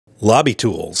Lobby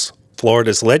Tools,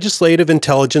 Florida's legislative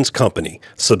intelligence company.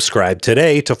 Subscribe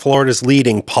today to Florida's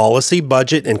leading policy,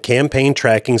 budget, and campaign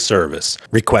tracking service.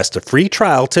 Request a free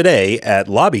trial today at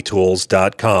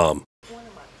lobbytools.com.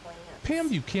 Pam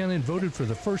Buchanan voted for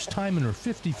the first time in her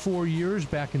 54 years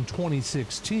back in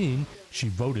 2016. She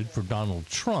voted for Donald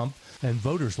Trump, and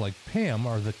voters like Pam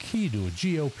are the key to a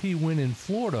GOP win in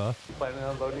Florida. Planning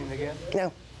on voting again?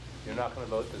 No. You're not going to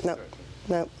vote this No. term?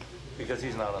 No. Because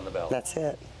he's not on the ballot? That's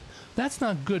it. That's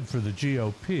not good for the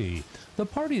GOP. The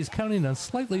party is counting on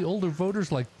slightly older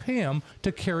voters like Pam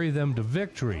to carry them to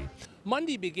victory.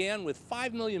 Monday began with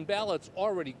 5 million ballots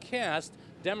already cast.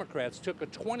 Democrats took a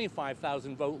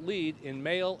 25,000 vote lead in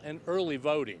mail and early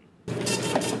voting.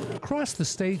 Across the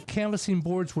state, canvassing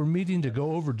boards were meeting to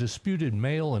go over disputed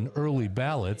mail and early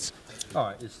ballots. All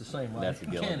right, it's the same way. That's a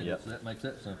given, yep. So that makes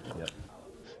that simple. Yep.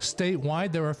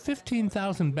 Statewide, there are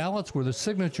 15,000 ballots where the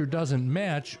signature doesn't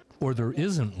match or there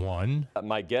isn't one.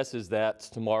 My guess is that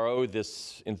tomorrow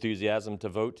this enthusiasm to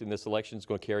vote in this election is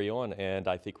going to carry on, and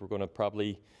I think we're going to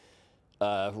probably,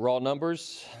 raw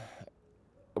numbers,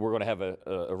 we're going to have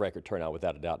a record turnout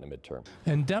without a doubt in the midterm.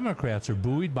 And Democrats are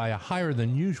buoyed by a higher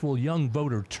than usual young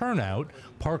voter turnout.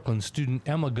 Parkland student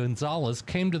Emma Gonzalez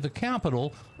came to the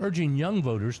Capitol urging young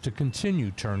voters to continue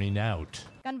turning out.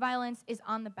 Gun violence is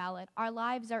on the ballot. Our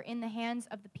lives are in the hands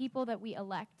of the people that we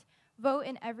elect. Vote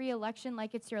in every election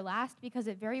like it's your last, because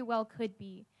it very well could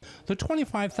be. The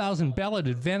 25,000 ballot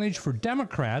advantage for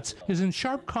Democrats is in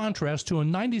sharp contrast to a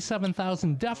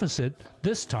 97,000 deficit,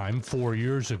 this time 4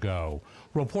 years ago.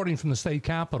 Reporting from the state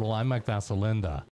capitol, I'm Mike Vasalinda.